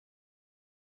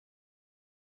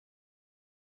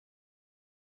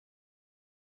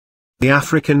The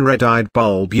African red-eyed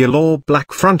bulbul or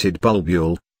black-fronted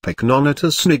bulbul,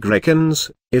 Pycnonotus nigricans,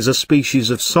 is a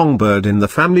species of songbird in the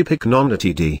family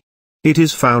Pycnonotidae. It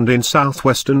is found in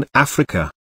southwestern Africa.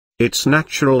 Its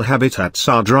natural habitats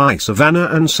are dry savanna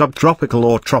and subtropical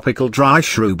or tropical dry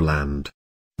shrubland.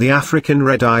 The African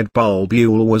red-eyed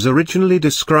bulbul was originally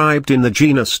described in the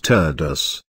genus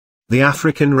Turdus. The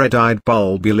African red-eyed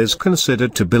bulbul is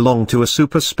considered to belong to a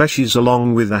superspecies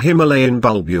along with the Himalayan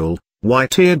bulbul,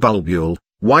 white-eared bulbul,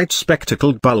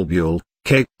 white-spectacled bulbul,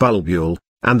 Cape bulbul,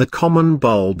 and the common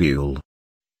bulbul.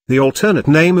 The alternate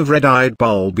name of red-eyed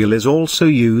bulbul is also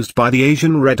used by the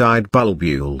Asian red-eyed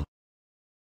bulbul.